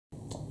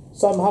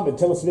So Muhammad,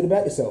 tell us a bit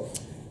about yourself.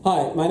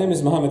 Hi, my name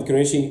is Muhammad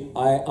Qureshi.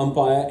 I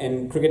umpire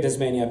in Cricket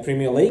Tasmania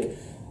Premier League.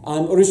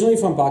 I'm originally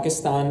from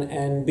Pakistan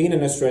and been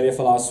in Australia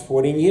for the last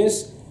 14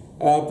 years.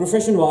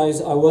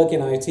 Profession-wise, I work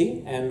in IT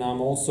and I'm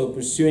also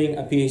pursuing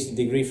a PhD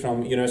degree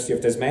from University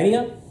of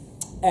Tasmania.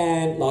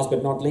 And last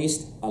but not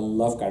least, I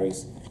love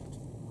curries.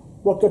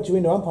 What got you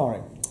into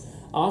umpiring?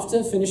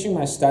 After finishing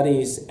my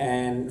studies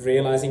and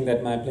realizing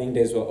that my playing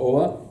days were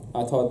over,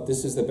 I thought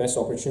this is the best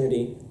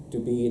opportunity to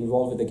be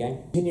involved with the game.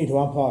 Continue to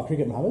umpire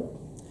cricket, Muhammad?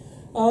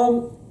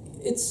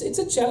 It's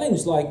a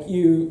challenge.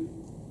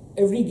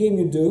 Every game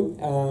you do,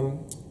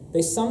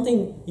 there's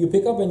something you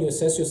pick up when you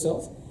assess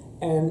yourself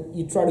and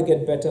you try to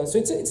get better. So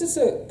it's just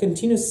a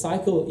continuous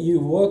cycle. You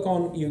work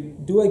on, you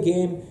do a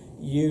game,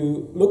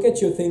 you look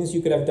at your things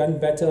you could have done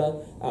better,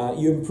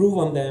 you improve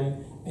on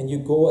them, and you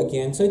go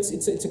again. So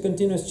it's a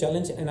continuous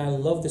challenge, and I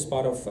love this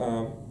part of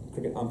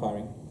cricket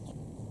umpiring.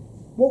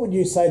 What would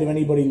you say to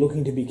anybody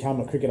looking to become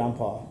a cricket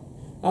umpire?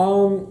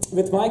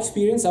 With my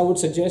experience, I would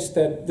suggest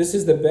that this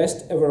is the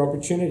best ever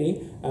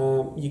opportunity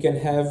you can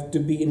have to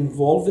be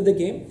involved with the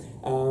game.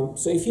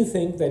 So if you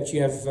think that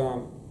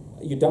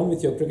you're done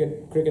with your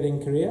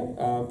cricketing career,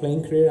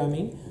 playing career, I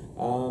mean,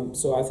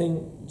 so I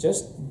think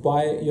just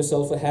buy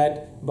yourself a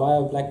hat, buy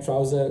a black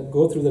trouser,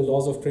 go through the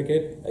laws of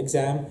cricket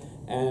exam,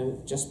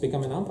 and just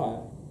become an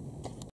umpire.